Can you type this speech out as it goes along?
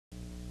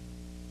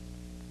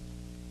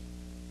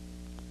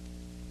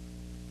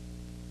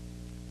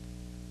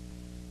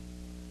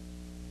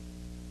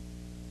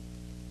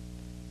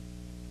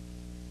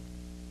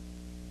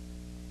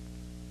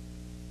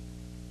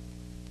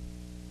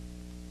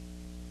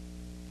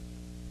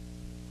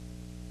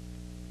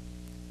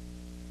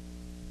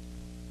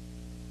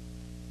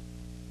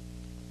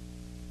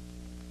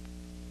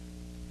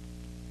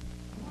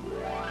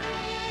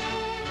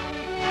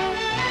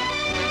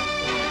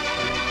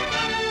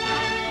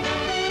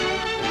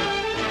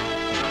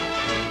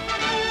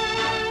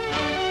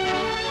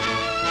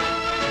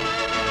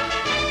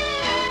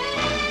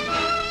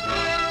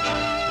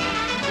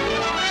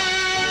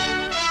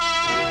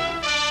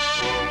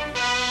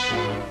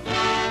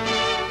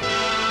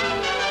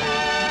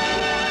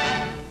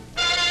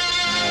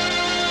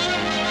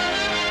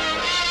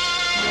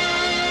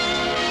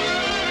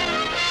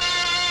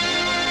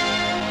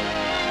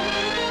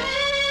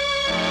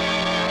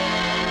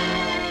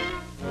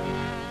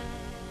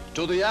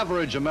the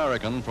average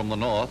American from the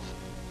north,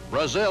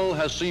 Brazil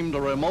has seemed a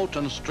remote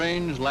and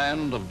strange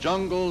land of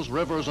jungles,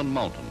 rivers, and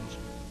mountains,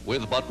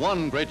 with but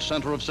one great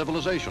center of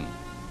civilization,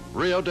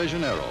 Rio de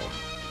Janeiro.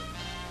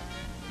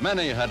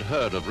 Many had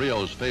heard of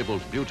Rio's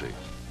fabled beauty.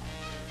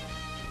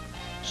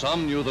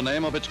 Some knew the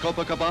name of its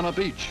Copacabana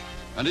beach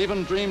and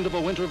even dreamed of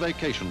a winter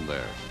vacation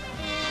there.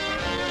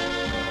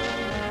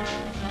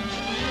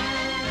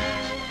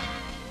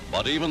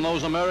 But even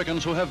those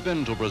Americans who have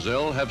been to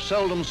Brazil have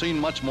seldom seen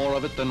much more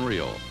of it than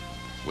Rio,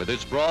 with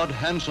its broad,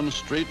 handsome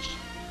streets,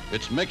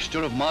 its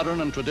mixture of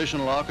modern and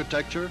traditional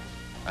architecture,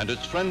 and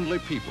its friendly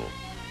people,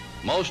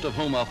 most of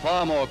whom are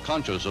far more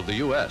conscious of the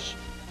U.S.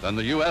 than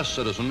the U.S.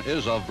 citizen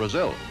is of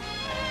Brazil.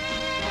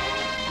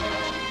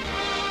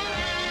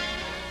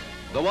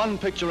 The one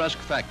picturesque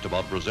fact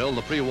about Brazil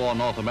the pre-war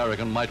North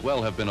American might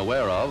well have been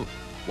aware of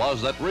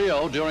was that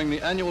Rio, during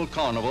the annual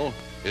carnival,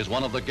 is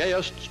one of the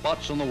gayest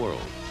spots in the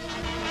world.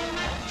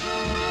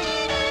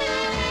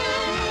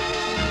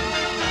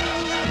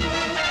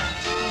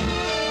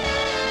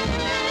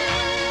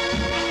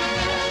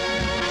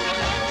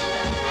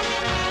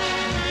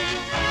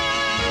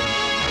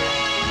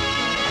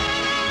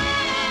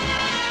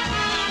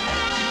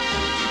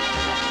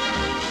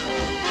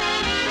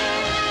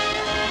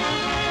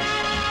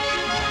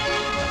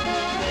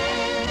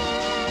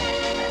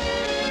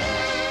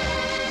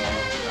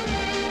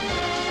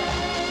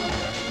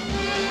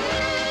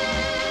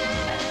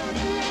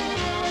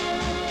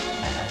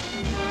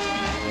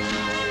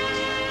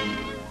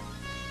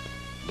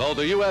 Though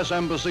the U.S.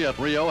 Embassy at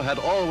Rio had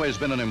always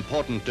been an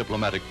important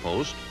diplomatic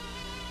post,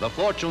 the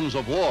fortunes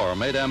of war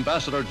made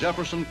Ambassador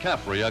Jefferson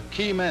Caffrey a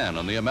key man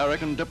in the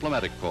American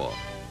diplomatic corps.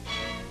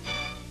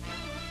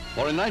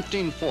 For in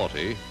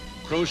 1940,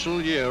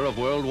 crucial year of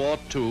World War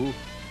II,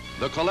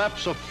 the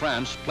collapse of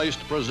France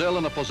placed Brazil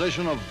in a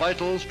position of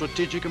vital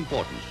strategic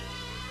importance.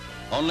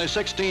 Only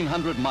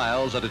 1,600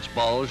 miles at its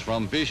bulge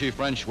from Vichy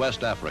French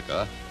West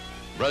Africa,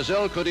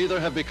 Brazil could either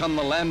have become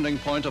the landing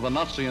point of a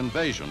Nazi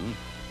invasion,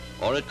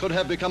 or it could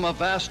have become a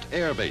vast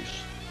air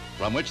base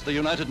from which the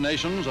United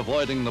Nations,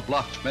 avoiding the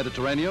blocked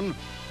Mediterranean,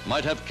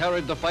 might have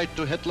carried the fight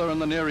to Hitler in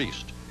the Near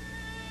East.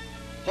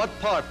 What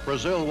part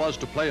Brazil was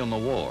to play in the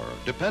war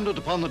depended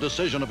upon the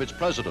decision of its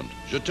president,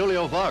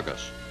 Getulio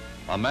Vargas,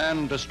 a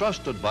man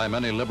distrusted by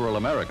many liberal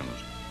Americans.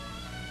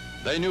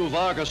 They knew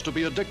Vargas to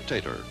be a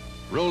dictator,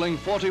 ruling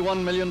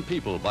 41 million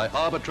people by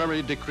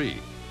arbitrary decree.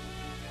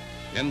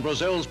 In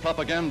Brazil's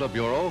propaganda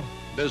bureau,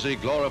 busy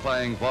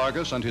glorifying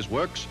Vargas and his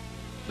works,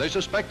 they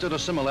suspected a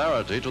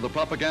similarity to the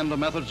propaganda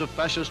methods of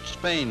fascist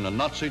Spain and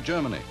Nazi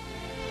Germany.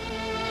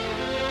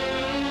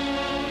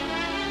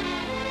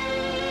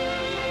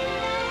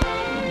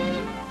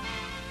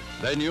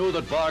 They knew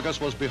that Vargas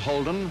was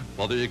beholden,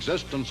 for the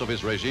existence of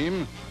his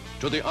regime,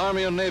 to the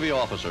Army and Navy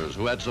officers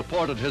who had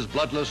supported his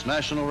bloodless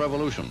national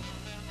revolution,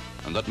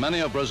 and that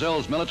many of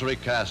Brazil's military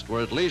caste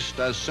were at least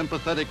as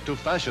sympathetic to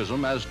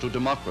fascism as to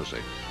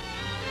democracy.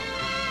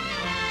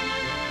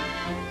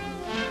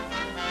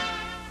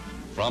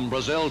 From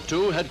Brazil,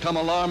 too, had come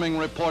alarming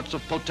reports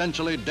of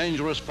potentially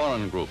dangerous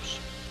foreign groups,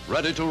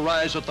 ready to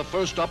rise at the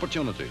first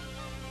opportunity.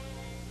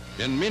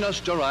 In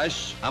Minas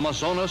Gerais,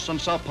 Amazonas, and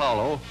Sao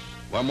Paulo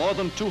were more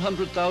than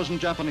 200,000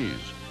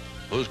 Japanese,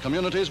 whose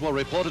communities were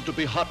reported to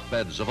be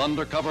hotbeds of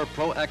undercover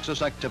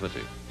pro-Axis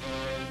activity.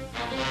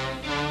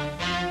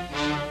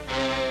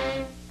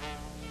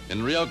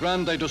 In Rio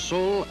Grande do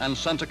Sul and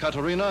Santa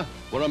Catarina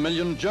were 1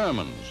 million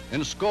Germans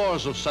in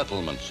scores of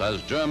settlements,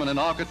 as German in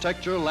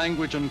architecture,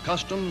 language, and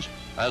customs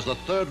as the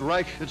Third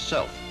Reich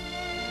itself.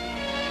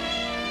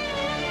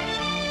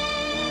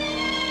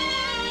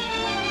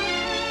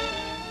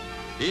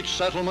 Each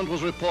settlement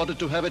was reported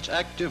to have its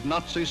active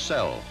Nazi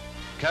cell,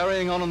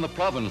 carrying on in the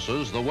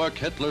provinces the work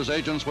Hitler's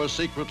agents were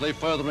secretly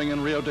furthering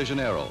in Rio de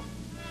Janeiro.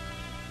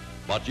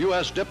 But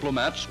U.S.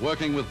 diplomats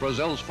working with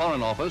Brazil's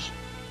Foreign Office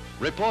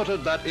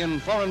reported that in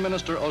Foreign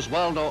Minister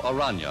Oswaldo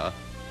Aranha,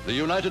 the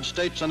United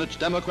States and its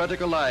democratic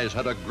allies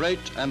had a great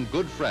and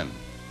good friend.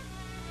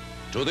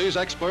 To these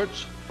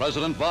experts,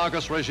 President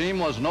Vargas' regime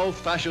was no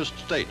fascist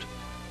state,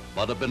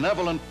 but a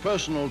benevolent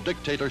personal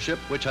dictatorship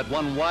which had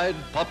won wide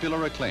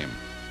popular acclaim.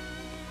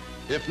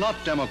 If not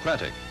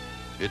democratic,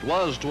 it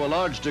was to a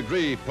large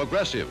degree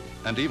progressive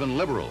and even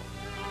liberal.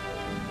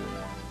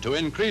 To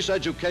increase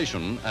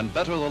education and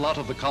better the lot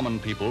of the common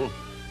people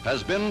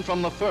has been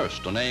from the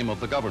first an aim of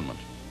the government.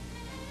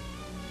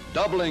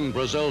 Doubling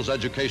Brazil's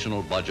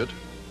educational budget,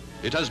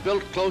 it has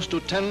built close to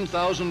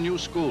 10,000 new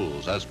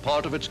schools as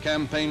part of its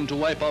campaign to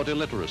wipe out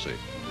illiteracy.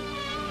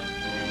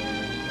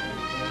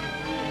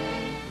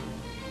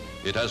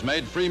 It has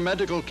made free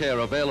medical care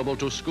available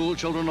to school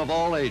children of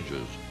all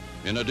ages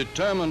in a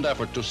determined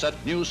effort to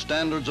set new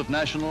standards of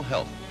national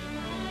health.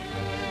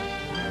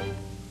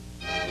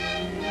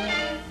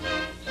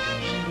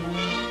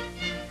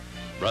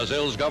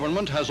 Brazil's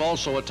government has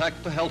also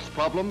attacked the health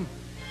problem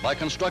by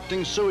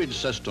constructing sewage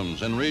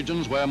systems in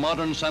regions where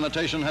modern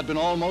sanitation had been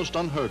almost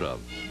unheard of.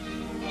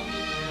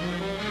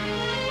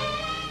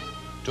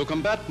 To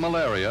combat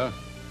malaria,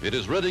 it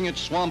is ridding its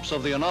swamps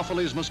of the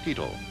Anopheles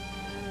mosquito.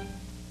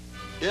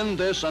 In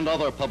this and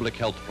other public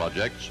health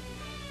projects,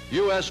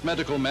 U.S.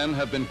 medical men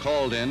have been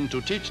called in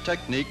to teach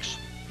techniques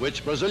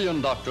which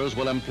Brazilian doctors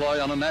will employ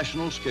on a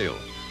national scale.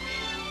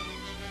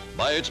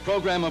 By its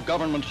program of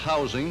government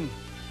housing,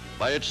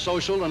 by its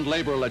social and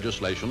labor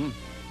legislation,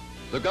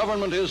 the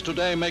government is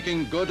today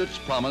making good its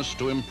promise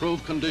to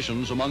improve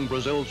conditions among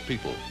Brazil's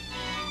people.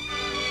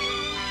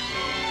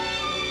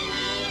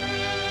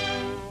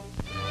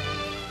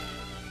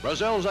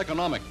 Brazil's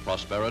economic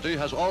prosperity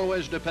has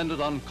always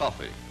depended on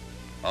coffee,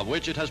 of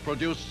which it has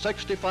produced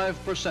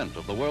 65%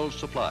 of the world's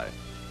supply.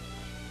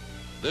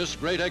 This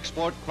great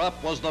export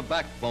crop was the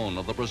backbone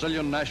of the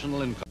Brazilian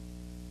national income.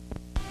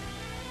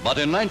 But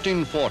in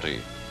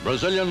 1940,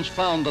 Brazilians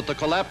found that the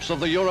collapse of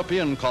the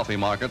European coffee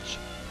markets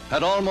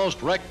had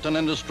almost wrecked an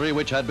industry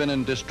which had been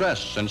in distress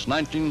since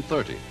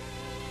 1930.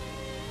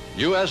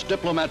 U.S.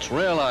 diplomats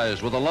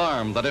realized with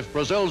alarm that if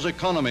Brazil's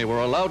economy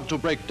were allowed to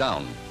break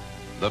down,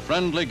 the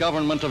friendly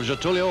government of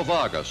Getulio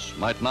Vargas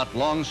might not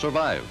long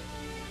survive.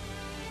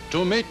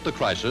 To meet the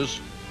crisis,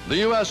 the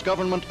U.S.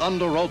 government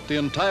underwrote the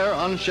entire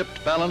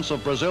unshipped balance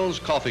of Brazil's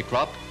coffee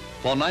crop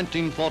for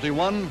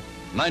 1941,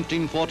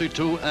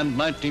 1942, and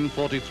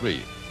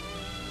 1943.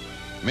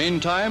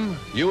 Meantime,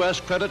 U.S.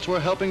 credits were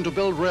helping to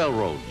build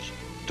railroads,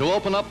 to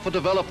open up for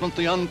development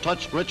the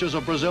untouched riches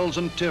of Brazil's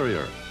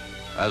interior,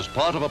 as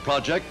part of a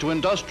project to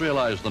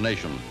industrialize the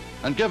nation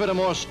and give it a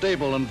more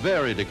stable and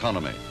varied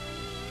economy.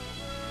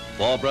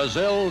 For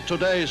Brazil,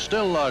 today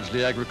still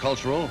largely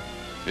agricultural,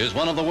 is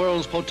one of the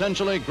world's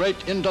potentially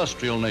great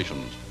industrial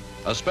nations,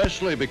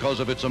 especially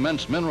because of its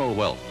immense mineral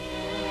wealth.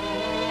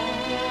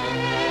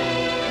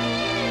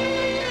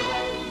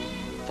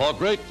 For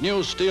great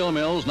new steel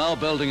mills now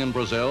building in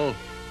Brazil,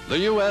 the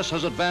U.S.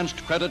 has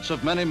advanced credits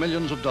of many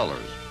millions of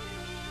dollars.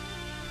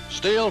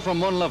 Steel from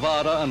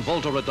Monlevada and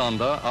Volta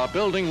Redonda are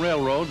building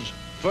railroads,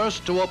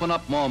 first to open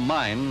up more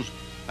mines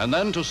and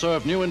then to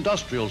serve new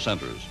industrial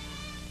centers.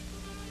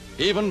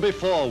 Even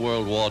before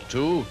World War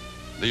II,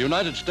 the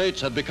United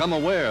States had become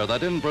aware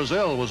that in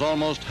Brazil was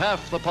almost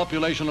half the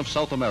population of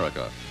South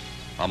America,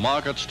 a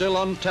market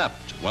still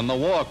untapped when the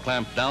war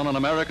clamped down on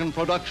American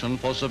production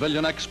for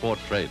civilian export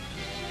trade.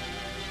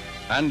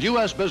 And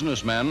U.S.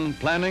 businessmen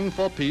planning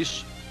for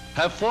peace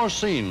have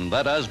foreseen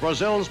that as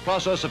Brazil's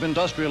process of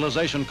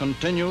industrialization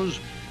continues,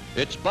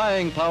 its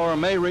buying power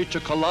may reach a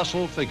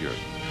colossal figure.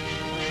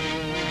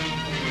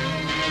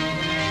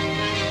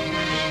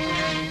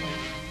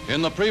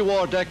 In the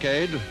pre-war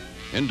decade,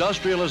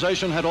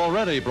 industrialization had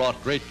already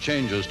brought great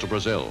changes to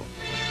Brazil.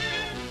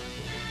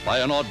 By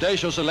an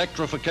audacious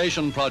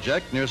electrification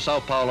project near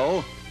Sao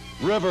Paulo,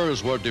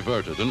 rivers were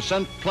diverted and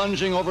sent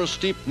plunging over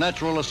steep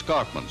natural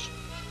escarpments,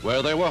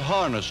 where they were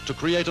harnessed to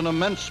create an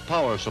immense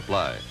power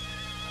supply.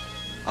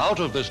 Out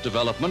of this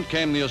development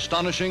came the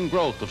astonishing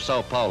growth of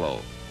Sao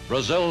Paulo,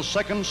 Brazil's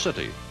second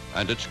city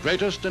and its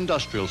greatest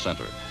industrial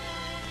center.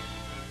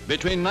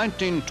 Between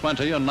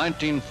 1920 and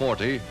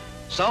 1940,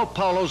 Sao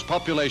Paulo's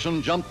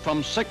population jumped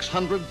from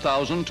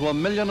 600,000 to 1.5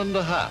 million,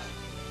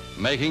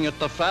 making it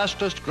the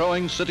fastest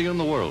growing city in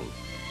the world.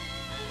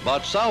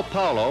 But Sao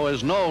Paulo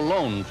is no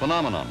lone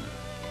phenomenon.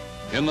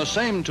 In the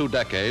same 2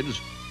 decades,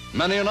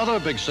 many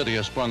another big city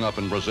has sprung up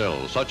in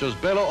Brazil, such as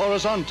Belo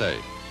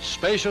Horizonte,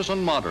 spacious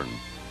and modern,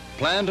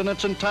 planned in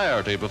its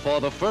entirety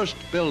before the first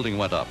building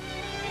went up.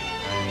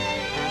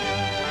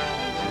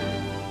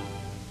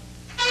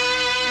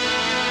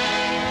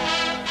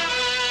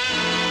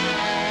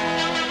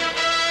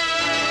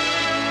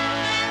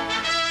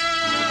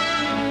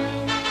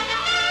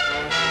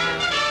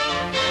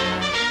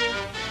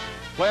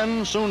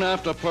 When, soon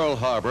after Pearl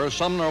Harbor,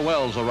 Sumner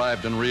Welles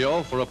arrived in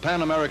Rio for a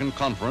Pan-American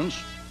conference,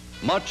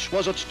 much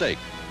was at stake.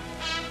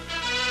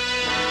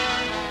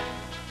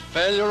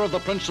 Failure of the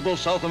principal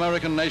South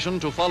American nation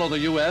to follow the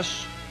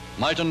U.S.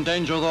 might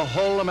endanger the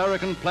whole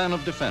American plan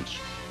of defense.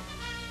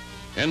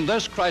 In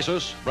this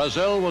crisis,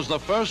 Brazil was the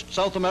first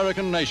South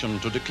American nation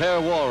to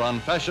declare war on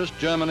fascist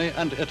Germany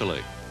and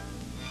Italy.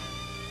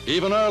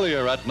 Even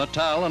earlier at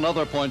Natal and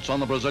other points on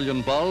the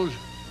Brazilian Bulge,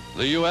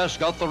 the U.S.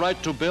 got the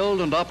right to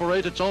build and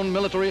operate its own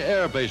military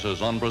air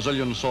bases on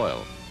Brazilian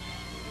soil.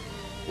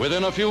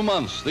 Within a few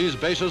months, these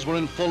bases were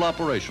in full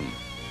operation,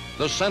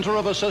 the center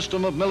of a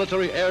system of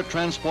military air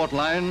transport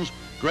lines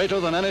greater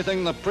than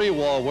anything the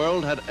pre-war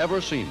world had ever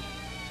seen.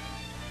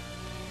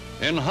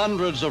 In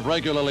hundreds of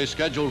regularly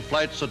scheduled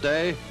flights a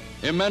day,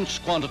 immense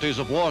quantities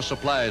of war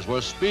supplies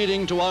were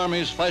speeding to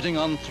armies fighting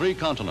on 3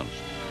 continents.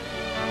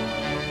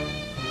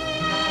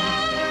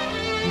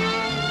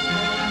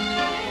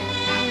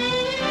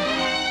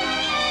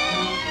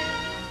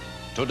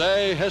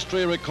 Today,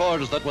 history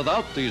records that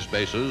without these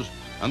bases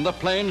and the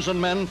planes and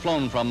men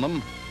flown from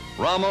them,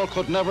 Rommel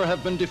could never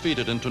have been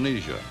defeated in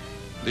Tunisia.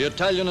 The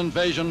Italian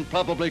invasion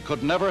probably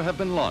could never have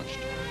been launched.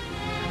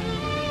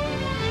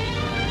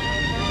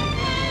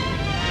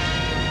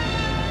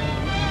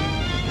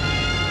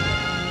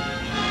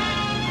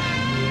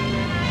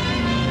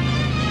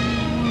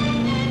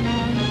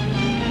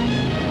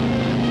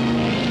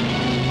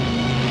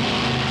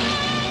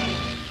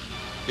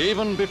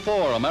 Even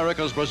before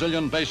America's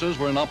Brazilian bases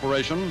were in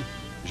operation,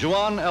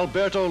 Juan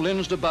Alberto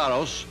Lins de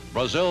Barros,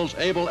 Brazil's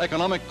able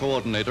economic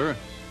coordinator,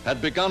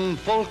 had begun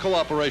full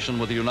cooperation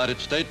with the United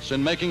States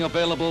in making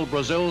available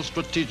Brazil's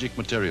strategic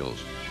materials.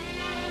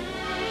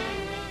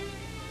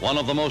 One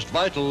of the most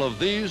vital of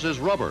these is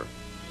rubber.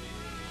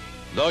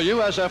 Though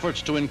U.S.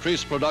 efforts to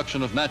increase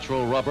production of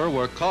natural rubber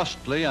were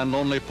costly and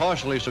only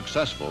partially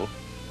successful,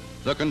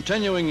 the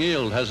continuing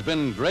yield has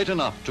been great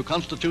enough to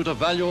constitute a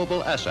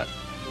valuable asset.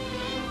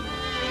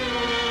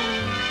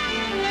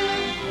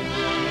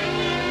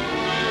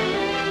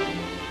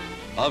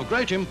 Of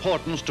great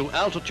importance to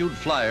altitude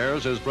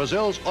flyers is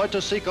Brazil's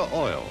Oiticica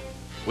oil,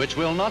 which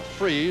will not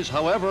freeze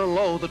however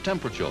low the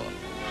temperature.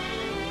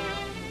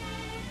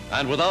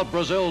 And without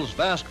Brazil's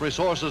vast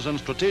resources in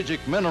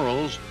strategic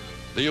minerals,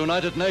 the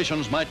United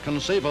Nations might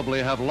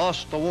conceivably have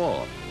lost the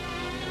war.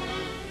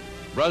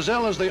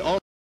 Brazil is the only